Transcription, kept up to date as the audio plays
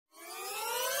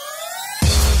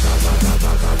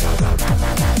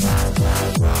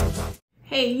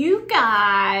Hey, you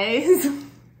guys.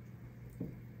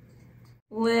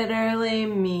 Literally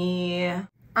me.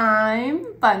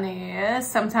 I'm funny.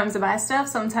 Sometimes I buy stuff,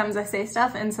 sometimes I say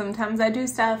stuff, and sometimes I do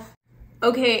stuff.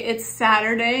 Okay, it's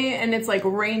Saturday and it's like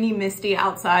rainy, misty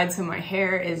outside, so my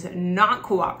hair is not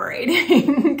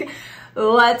cooperating.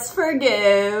 Let's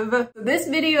forgive. This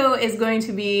video is going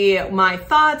to be my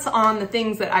thoughts on the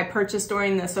things that I purchased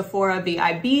during the Sephora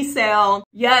VIB sale.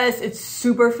 Yes, it's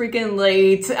super freaking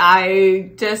late.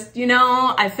 I just, you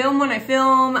know, I film when I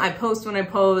film, I post when I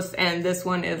post, and this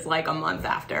one is like a month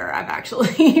after I've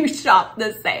actually shopped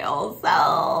the sale,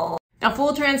 so. Now,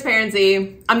 full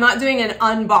transparency, I'm not doing an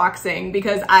unboxing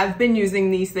because I've been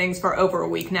using these things for over a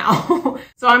week now.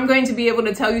 So I'm going to be able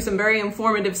to tell you some very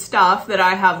informative stuff that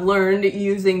I have learned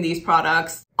using these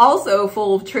products. Also,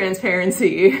 full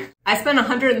transparency, I spent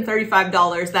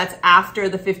 $135. That's after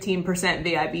the 15%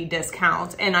 VIB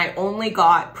discount. And I only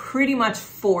got pretty much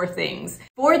 4 things.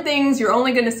 4 things, you're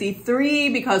only gonna see 3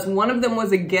 because one of them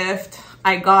was a gift.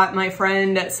 I got my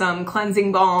friend some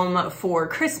cleansing balm for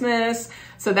Christmas.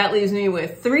 So that leaves me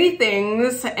with 3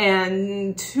 things,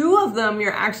 and 2 of them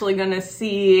you're actually gonna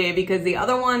see because the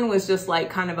other one was just like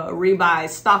kind of a rebuy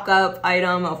stock up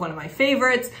item of one of my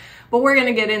favorites, but we're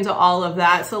gonna get into all of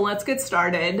that. So let's get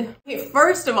started. Okay,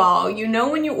 first of all, you know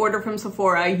when you order from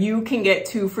Sephora, you can get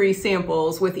 2 free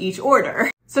samples with each order.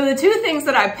 So the 2 things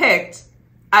that I picked,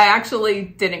 I actually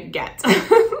didn't get.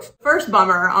 First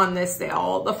bummer on this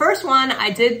sale. The first one, I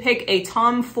did pick a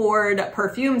Tom Ford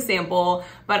perfume sample,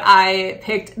 but I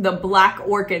picked the Black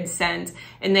Orchid scent,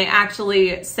 and they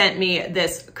actually sent me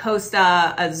this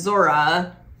Costa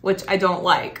Azura, which I don't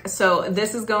like. So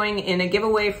this is going in a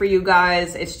giveaway for you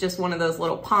guys. It's just one of those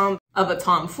little pumps of a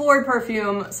Tom Ford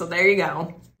perfume. So there you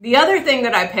go. The other thing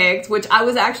that I picked, which I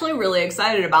was actually really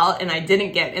excited about and I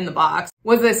didn't get in the box,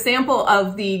 was a sample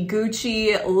of the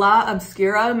Gucci La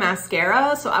Obscura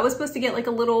mascara. So I was supposed to get like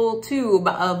a little tube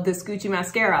of this Gucci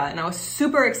mascara, and I was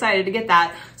super excited to get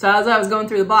that. So as I was going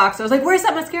through the box, I was like, where's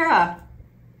that mascara?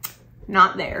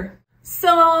 Not there.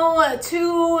 So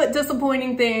 2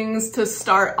 disappointing things to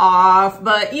start off,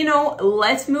 but you know,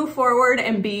 let's move forward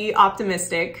and be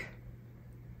optimistic.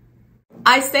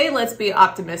 I say let's be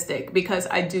optimistic because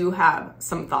I do have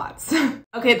some thoughts.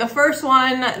 Okay, the first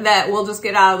one that we'll just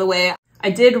get out of the way,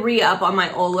 I did re-up on my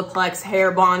Olaplex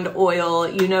Hair Bond Oil.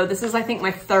 You know, this is I think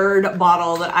my 3rd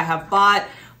bottle that I have bought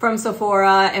from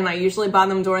Sephora, and I usually buy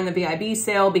them during the VIB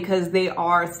sale because they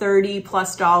are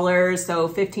 $30+, so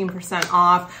 15%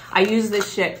 off. I use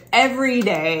this shit every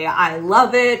day. I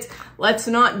love it. Let's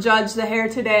not judge the hair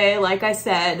today, like I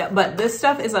said, but this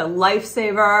stuff is a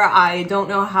lifesaver. I don't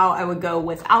know how I would go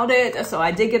without it, so I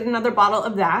did get another bottle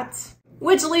of that,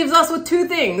 which leaves us with 2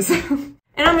 things.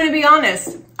 And I'm gonna be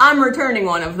honest, I'm returning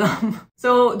one of them.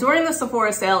 So during the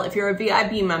Sephora sale, if you're a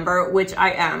VIB member, which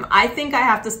I am, I think I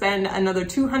have to spend another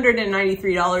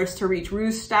 $293 to reach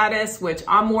Rouge status, which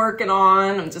I'm working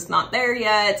on. I'm just not there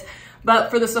yet.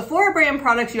 But for the Sephora brand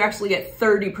products, you actually get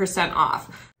 30%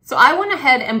 off. So I went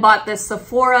ahead and bought this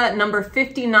Sephora number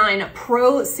 59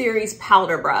 Pro Series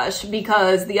powder brush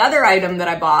because the other item that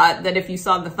I bought, that if you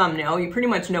saw the thumbnail, you pretty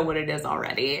much know what it is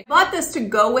already. I bought this to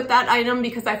go with that item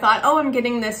because I thought, oh, I'm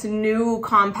getting this new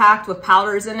compact with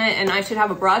powders in it and I should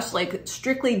have a brush like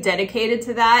strictly dedicated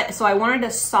to that. So I wanted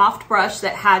a soft brush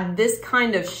that had this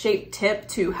kind of shaped tip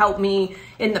to help me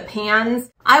in the pans.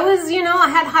 I was, you know, I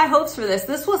had high hopes for this.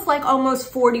 This was like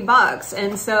almost 40 bucks.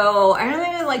 And so I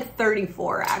think it was like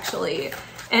 34 actually.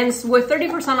 And with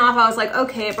 30% off, I was like,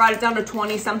 okay, it brought it down to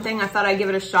 20 something. I thought I'd give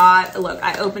it a shot. Look,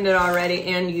 I opened it already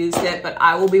and used it, but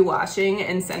I will be washing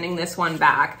and sending this one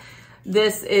back.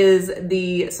 This is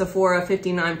the Sephora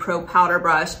 59 Pro powder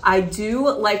brush. I do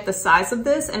like the size of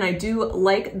this and I do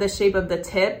like the shape of the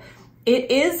tip.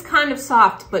 It is kind of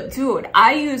soft, but dude,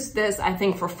 I used this, I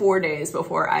think, for 4 days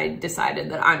before I decided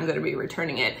that I'm going to be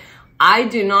returning it. I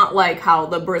do not like how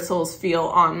the bristles feel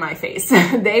on my face.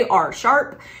 They are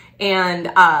sharp and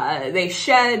they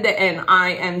shed, and I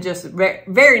am just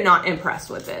very not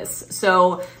impressed with this.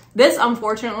 So this,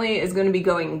 unfortunately, is going to be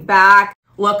going back.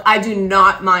 Look, I do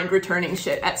not mind returning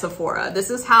shit at Sephora. This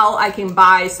is how I can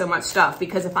buy so much stuff,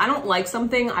 because if I don't like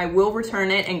something, I will return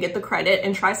it and get the credit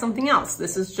and try something else.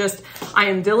 This is just, I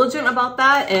am diligent about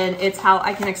that, and it's how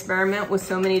I can experiment with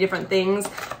so many different things.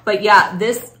 But yeah,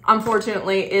 this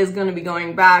unfortunately is going to be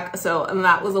going back, so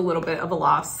that was a little bit of a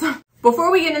loss.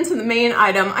 Before we get into the main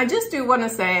item, I just do want to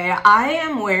say I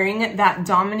am wearing that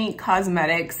Dominique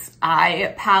Cosmetics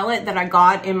eye palette that I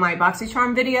got in my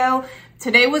BoxyCharm video.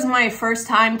 Today was my first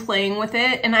time playing with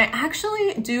it, and I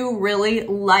actually do really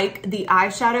like the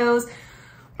eyeshadows,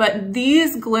 But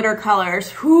these glitter colors,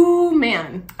 whoo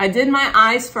man, I did my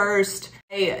eyes first.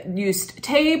 I used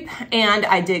tape and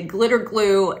I did glitter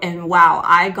glue, and wow,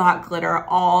 I got glitter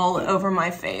all over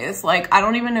my face. Like, I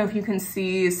don't even know if you can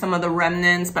see some of the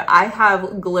remnants, but I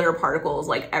have glitter particles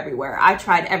like everywhere. I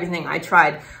tried everything. I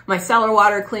tried micellar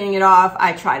water cleaning it off.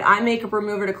 I tried eye makeup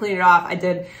remover to clean it off.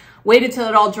 Waited till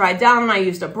it all dried down and I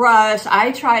used a brush.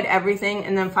 I tried everything,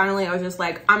 and then finally I was just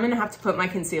like, I'm gonna have to put my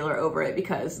concealer over it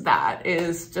because that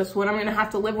is just what I'm gonna have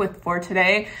to live with for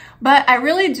today. But I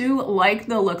really do like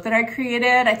the look that I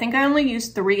created. I think I only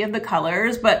used 3 of the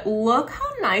colors, but look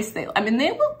how nice they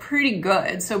look pretty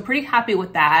good. So pretty happy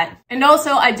with that. And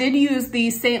also I did use the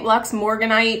St. Lux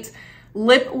Morganite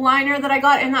lip liner that I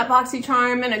got in that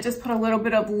BoxyCharm, and I just put a little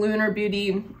bit of Lunar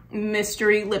Beauty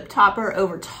Mystery Lip Topper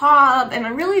over top, and I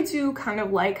really do kind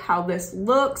of like how this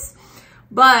looks.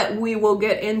 But we will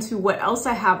get into what else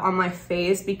I have on my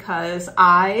face, because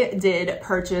I did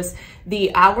purchase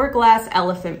the Hourglass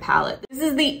Elephant Palette. This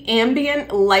is the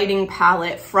Ambient Lighting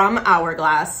Palette from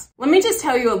Hourglass. Let me just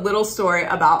tell you a little story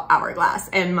about Hourglass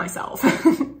and myself.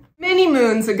 Many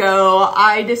moons ago,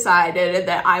 I decided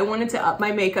that I wanted to up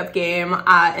my makeup game.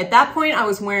 At that point, I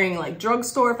was wearing like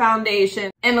drugstore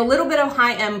foundation and a little bit of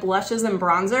high-end blushes and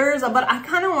bronzers, but I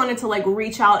kind of wanted to like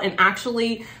reach out and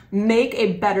actually make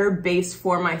a better base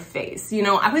for my face. You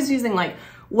know, I was using like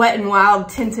Wet n Wild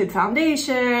tinted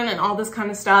foundation and all this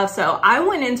kind of stuff. So I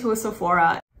went into a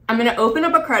Sephora. I'm gonna open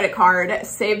up a credit card,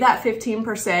 save that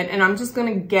 15%, and I'm just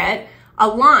gonna get a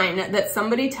line that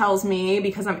somebody tells me,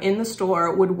 because I'm in the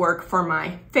store, would work for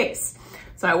my face.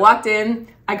 So I walked in,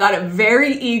 I got a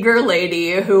very eager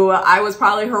lady who I was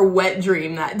probably her wet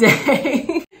dream that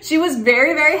day. She was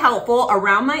very, very helpful,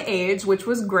 around my age, which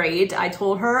was great. I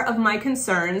told her of my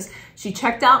concerns. She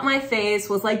checked out my face,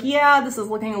 was like, yeah, this is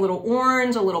looking a little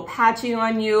orange, a little patchy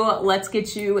on you. Let's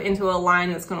get you into a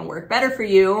line that's gonna work better for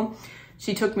you.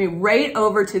 She took me right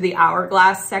over to the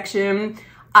Hourglass section.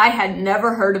 I had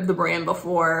never heard of the brand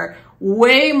before.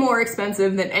 Way more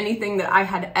expensive than anything that I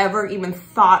had ever even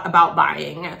thought about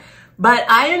buying. But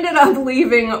I ended up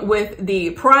leaving with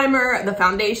the primer, the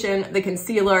foundation, the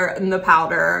concealer, and the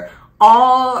powder,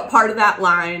 all part of that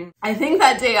line. I think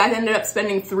that day I ended up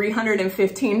spending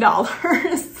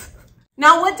 $315.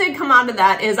 Now, what did come out of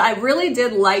that is I really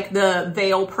did like the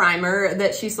Veil primer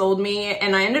that she sold me,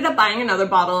 and I ended up buying another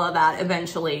bottle of that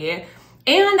eventually.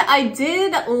 And I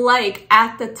did like,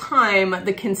 at the time,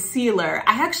 the concealer.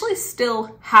 I actually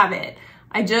still have it.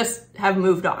 I just have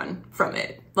moved on from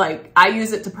it. Like, I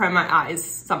use it to prime my eyes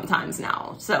sometimes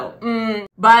now. So,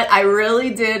 but I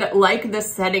really did like the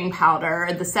setting powder.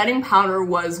 The setting powder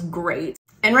was great.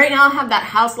 And right now I have that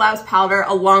House Labs powder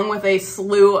along with a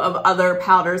slew of other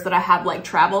powders that I have like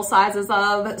travel sizes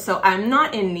of. So I'm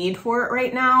not in need for it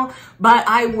right now, but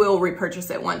I will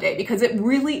repurchase it one day because it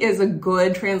really is a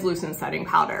good translucent setting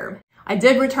powder. I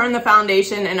did return the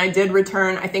foundation, and I did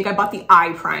return, I think I bought the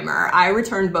eye primer. I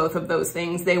returned both of those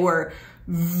things. They were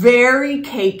very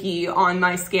cakey on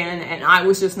my skin and I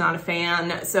was just not a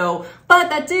fan. So, but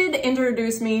that did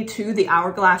introduce me to the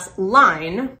Hourglass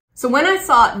line. So when I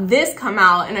saw this come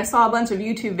out and I saw a bunch of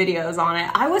YouTube videos on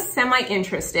it, I was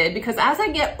semi-interested because as I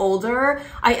get older,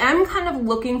 I am kind of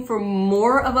looking for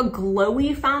more of a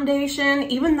glowy foundation.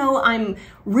 Even though I'm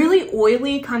really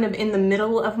oily kind of in the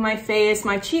middle of my face,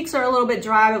 my cheeks are a little bit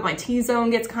dry, but my T-zone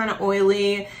gets kind of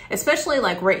oily, especially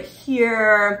like right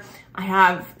here. I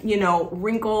have, you know,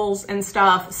 wrinkles and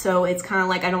stuff, so it's kind of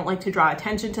like I don't like to draw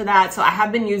attention to that. So I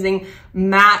have been using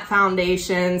matte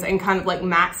foundations and kind of like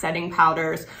matte setting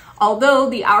powders. Although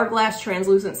the Hourglass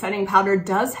translucent setting powder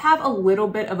does have a little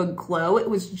bit of a glow, it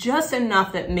was just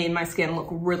enough that made my skin look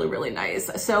really, really nice.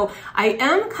 So I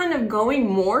am kind of going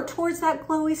more towards that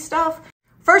glowy stuff.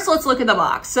 First, let's look at the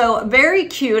box. So very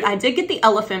cute. I did get the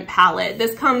elephant palette.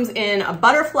 This comes in a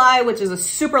butterfly, which is a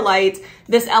super light,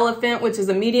 this elephant, which is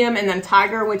a medium, and then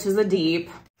tiger, which is a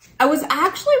deep. I was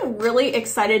actually really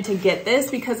excited to get this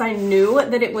because I knew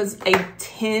that it was a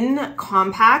tin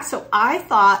compact. So I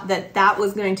thought that that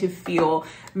was going to feel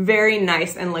very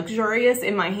nice and luxurious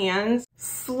in my hands.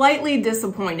 Slightly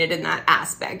disappointed in that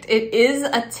aspect. It is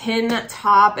a tin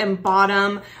top and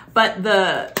bottom, but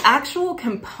the actual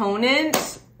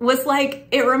component was like,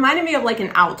 it reminded me of like an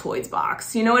Altoids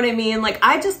box. You know what I mean? Like,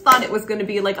 I just thought it was gonna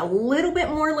be like a little bit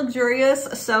more luxurious.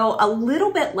 So a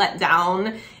little bit let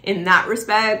down in that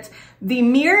respect. The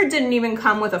mirror didn't even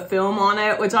come with a film on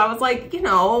it, which I was like, you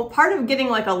know, part of getting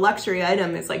like a luxury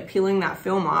item is like peeling that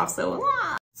film off. So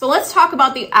let's talk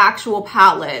about the actual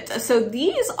palette. So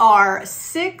these are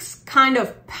 6 kind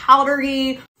of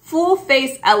powdery, full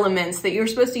face elements that you're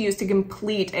supposed to use to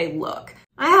complete a look.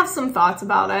 I have some thoughts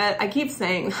about it. I keep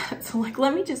saying that, so like,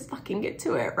 let me just fucking get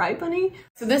to it, right, bunny?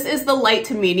 So this is the light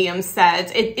to medium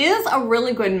set. It is a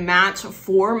really good match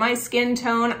for my skin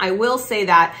tone. I will say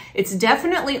that it's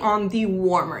definitely on the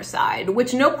warmer side,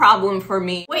 which no problem for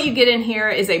me. What you get in here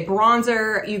is a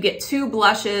bronzer. You get 2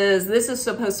 blushes. This is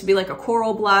supposed to be like a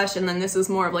coral blush, and then this is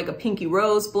more of like a pinky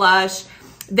rose blush.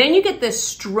 Then you get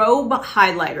this strobe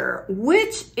highlighter,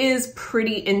 which is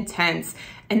pretty intense.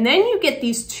 And then you get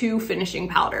these 2 finishing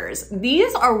powders.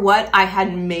 These are what I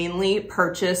had mainly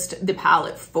purchased the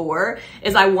palette for,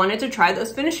 is I wanted to try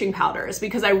those finishing powders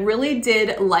because I really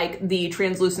did like the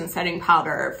translucent setting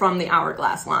powder from the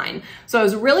Hourglass line. So I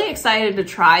was really excited to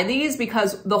try these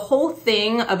because the whole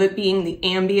thing of it being the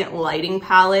ambient lighting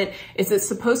palette is it's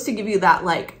supposed to give you that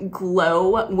like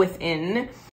glow within.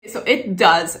 So it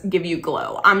does give you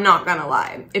glow, I'm not gonna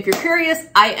lie. If you're curious,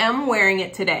 I am wearing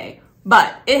it today.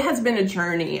 But it has been a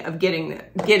journey of getting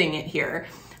it here.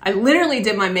 I literally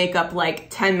did my makeup like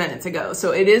 10 minutes ago,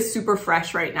 so it is super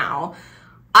fresh right now.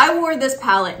 I wore this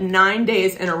palette 9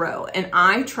 days in a row, and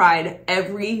I tried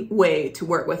every way to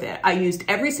work with it. I used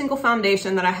every single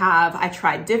foundation that I have. I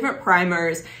tried different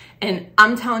primers, and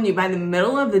I'm telling you, by the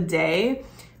middle of the day,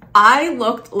 I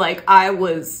looked like I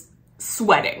was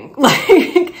sweating.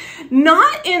 Like,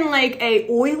 not in like a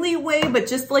oily way, but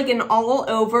just like an all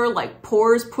over, like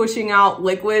pores pushing out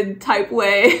liquid type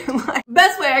way. Like,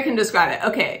 best way I can describe it.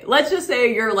 Okay, let's just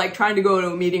say you're like trying to go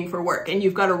to a meeting for work and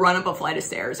you've got to run up a flight of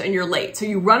stairs and you're late. So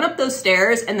you run up those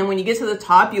stairs, and then when you get to the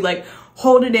top, you like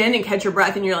hold it in and catch your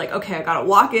breath, and you're like, okay, I gotta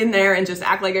walk in there and just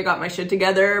act like I got my shit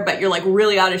together, but you're like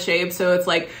really out of shape. So it's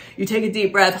like you take a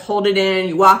deep breath, hold it in,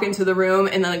 you walk into the room,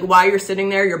 and then like while you're sitting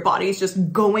there, your body's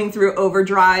just going through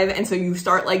overdrive, and so you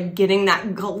start like getting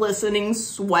that glistening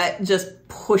sweat just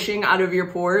pushing out of your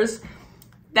pores.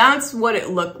 That's what it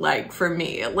looked like for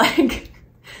me, like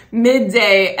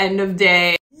midday, end of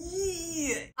day.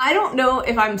 I don't know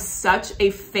if I'm such a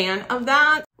fan of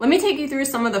that. Let me take you through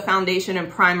some of the foundation and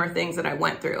primer things that I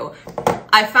went through.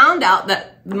 I found out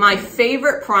that my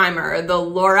favorite primer, the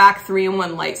Lorac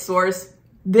 3-in-1 Light Source,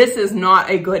 this is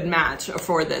not a good match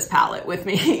for this palette with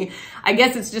me. I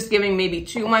guess it's just giving maybe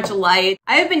too much light.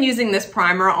 I have been using this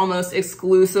primer almost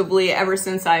exclusively ever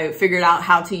since I figured out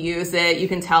how to use it. You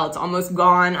can tell it's almost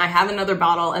gone. I have another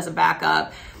bottle as a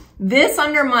backup. This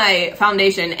under my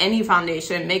foundation, any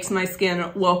foundation, makes my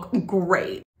skin look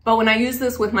great. But when I use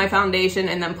this with my foundation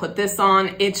and then put this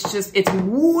on, it's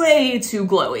way too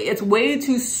glowy. It's way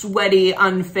too sweaty,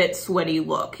 unfit, sweaty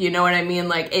look. You know what I mean?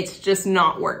 Like, it's just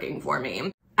not working for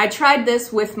me. I tried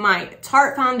this with my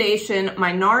Tarte foundation,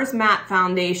 my NARS matte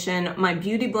foundation, my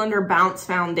Beauty Blender Bounce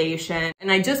foundation,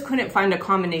 and I just couldn't find a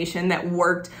combination that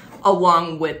worked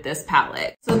along with this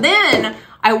palette. So then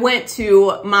I went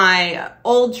to my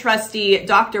old trusty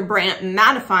Dr. Brandt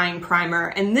mattifying primer,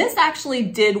 and this actually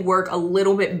did work a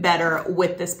little bit better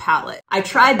with this palette. I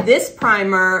tried this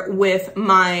primer with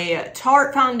my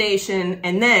Tarte foundation,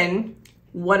 and then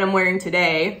what I'm wearing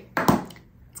today,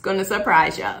 it's gonna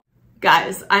surprise you.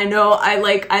 Guys, I know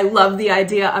I love the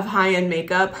idea of high-end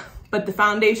makeup, but the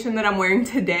foundation that I'm wearing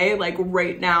today, like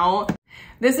right now,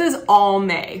 this is All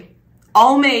May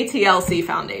TLC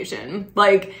foundation.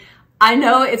 Like, I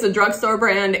know it's a drugstore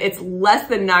brand, it's less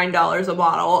than $9 a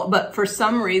bottle, but for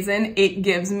some reason, it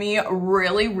gives me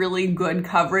really, really good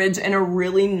coverage and a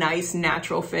really nice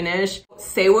natural finish.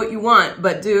 Say what you want,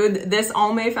 but dude, this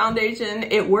All May foundation,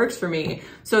 it works for me.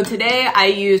 So today I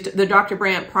used the Dr.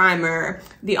 Brandt primer,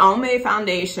 the All May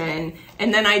foundation,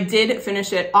 and then I did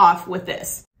finish it off with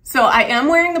this. So I am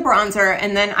wearing the bronzer,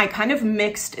 and then I kind of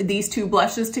mixed these 2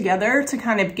 blushes together to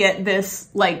kind of get this,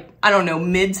 like, I don't know,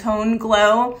 mid-tone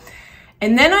glow.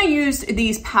 And then I used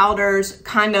these powders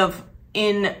kind of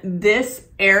in this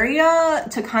area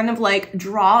to kind of like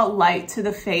draw light to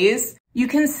the face. You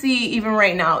can see even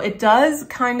right now, it does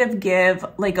kind of give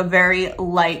like a very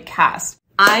light cast.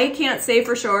 I can't say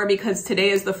for sure because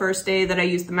today is the first day that I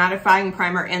used the mattifying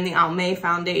primer and the All May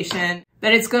foundation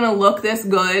that it's gonna look this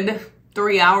good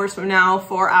 3 hours from now,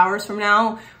 4 hours from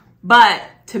now. But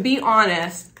to be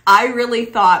honest, I really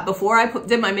thought, before I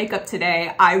did my makeup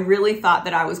today, I really thought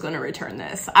that I was going to return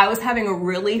this. I was having a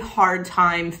really hard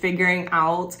time figuring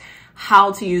out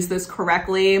how to use this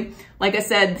correctly. Like I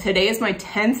said, today is my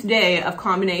 10th day of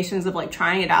combinations of like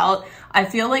trying it out. I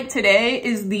feel like today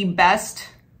is the best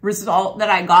result that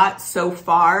I got so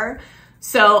far.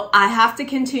 So I have to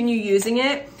continue using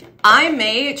it. I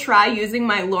may try using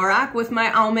my Lorac with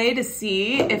my All May to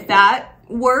see if that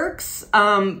works,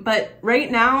 but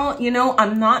right now, you know,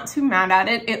 I'm not too mad at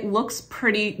it. It looks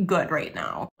pretty good right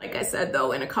now. Like I said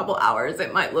though, in a couple hours,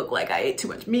 it might look like I ate too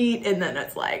much meat and then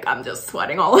it's like I'm just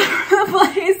sweating all over the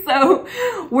place. So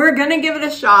we're gonna give it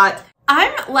a shot.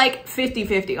 I'm like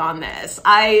 50-50 on this.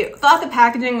 I thought the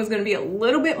packaging was gonna be a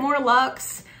little bit more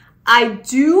luxe. I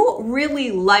do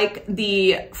really like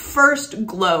the first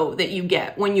glow that you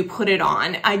get when you put it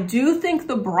on. I do think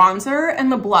the bronzer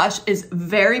and the blush is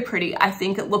very pretty. I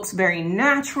think it looks very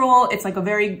natural. It's like a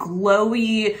very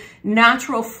glowy,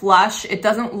 natural flush. It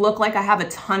doesn't look like I have a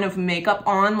ton of makeup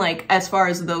on, like as far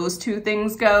as those two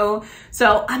things go.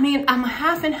 So, I mean, I'm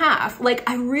half and half. Like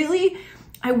I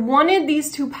wanted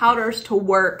these two powders to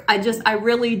work. I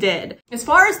really did. As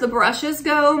far as the brushes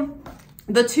go,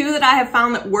 the two that I have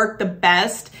found that work the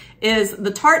best is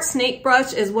the Tarte Snake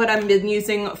brush is what I've been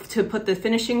using to put the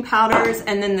finishing powders.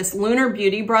 And then this Lunar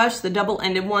Beauty brush, the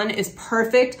double-ended one, is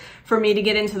perfect for me to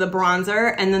get into the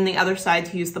bronzer and then the other side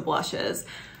to use the blushes.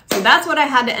 So that's what I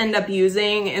had to end up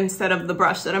using instead of the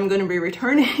brush that I'm going to be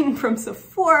returning from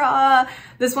Sephora.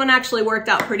 This one actually worked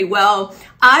out pretty well.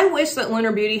 I wish that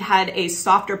Lunar Beauty had a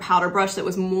softer powder brush that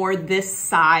was more this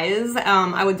size.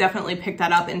 I would definitely pick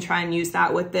that up and try and use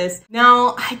that with this.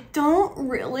 Now, I don't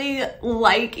really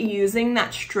like using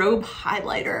that strobe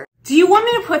highlighter. Do you want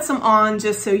me to put some on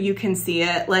just so you can see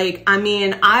it? Like, I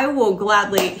mean, I will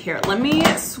gladly, here, let me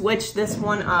switch this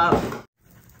one up.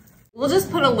 We'll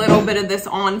just put a little bit of this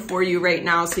on for you right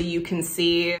now so you can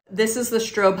see. This is the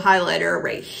strobe highlighter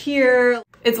right here.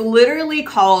 It's literally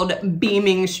called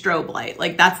Beaming Strobe Light.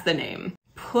 Like, that's the name.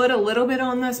 Put a little bit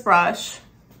on this brush.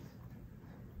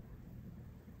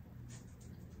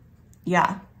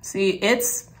 Yeah, see,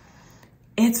 it's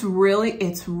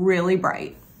really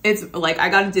bright. It's like, I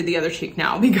gotta do the other cheek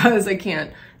now because I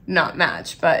can't not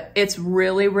match, but it's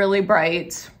really, really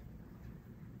bright.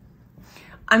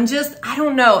 I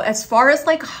don't know, as far as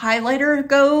like highlighter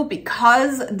go,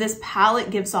 because this palette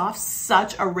gives off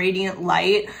such a radiant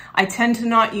light, I tend to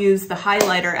not use the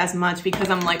highlighter as much because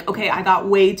I'm like, okay, I got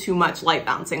way too much light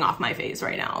bouncing off my face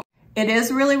right now. It is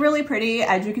really, really pretty.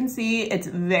 As you can see, it's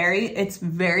very,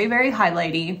 very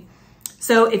highlighty.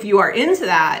 So if you are into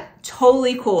that,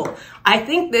 totally cool. I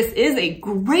think this is a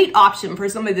great option for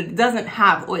somebody that doesn't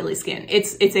have oily skin.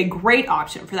 It's a great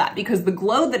option for that because the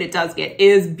glow that it does get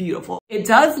is beautiful. It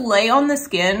does lay on the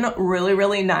skin really,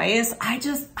 really nice. I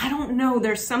don't know,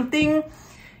 there's something,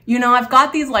 you know, I've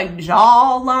got these like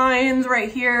jaw lines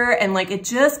right here and like it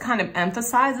just kind of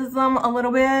emphasizes them a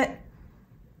little bit.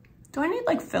 Do I need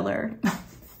like filler?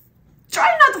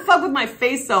 Try not to fuck with my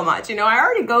face so much, you know, I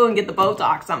already go and get the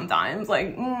Botox sometimes,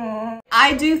 like,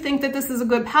 I do think that this is a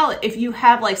good palette if you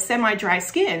have like semi-dry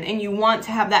skin and you want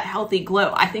to have that healthy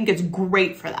glow. I think it's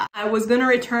great for that. I was gonna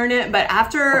return it, but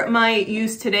after my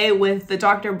use today with the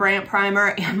Dr. Brandt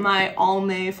primer and my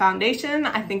Almay foundation,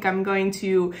 I think I'm going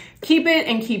to keep it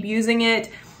and keep using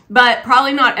it, but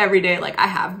probably not every day like I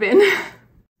have been.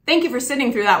 Thank you for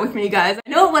sitting through that with me, guys. I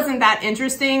know it wasn't that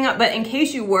interesting, but in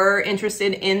case you were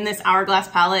interested in this Hourglass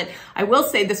palette, I will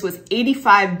say this was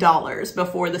 $85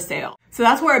 before the sale. So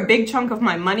that's where a big chunk of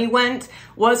my money went,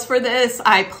 was for this.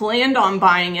 I planned on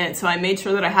buying it, so I made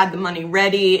sure that I had the money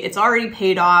ready. It's already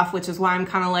paid off, which is why I'm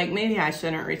kind of like, maybe I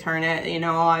shouldn't return it. You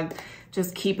know, I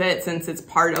just keep it since it's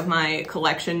part of my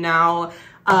collection now.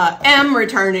 Am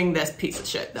returning this piece of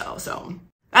shit though, so.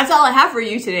 That's all I have for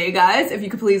you today, guys. If you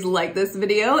could please like this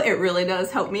video, it really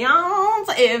does help me out.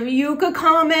 If you could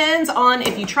comment on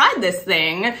if you tried this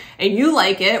thing and you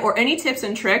like it, or any tips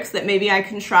and tricks that maybe I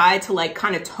can try to like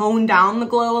kind of tone down the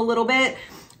glow a little bit.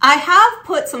 I have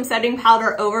put some setting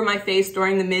powder over my face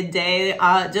during the midday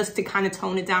just to kind of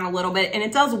tone it down a little bit, and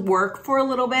it does work for a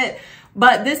little bit.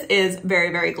 But this is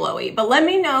very, very glowy. But let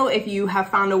me know if you have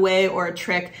found a way or a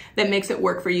trick that makes it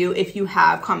work for you if you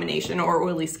have combination or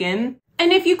oily skin.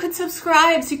 And if you could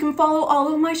subscribe so you can follow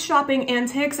all of my shopping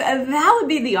antics, that would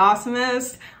be the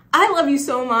awesomest. I love you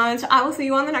so much. I will see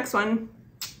you on the next one.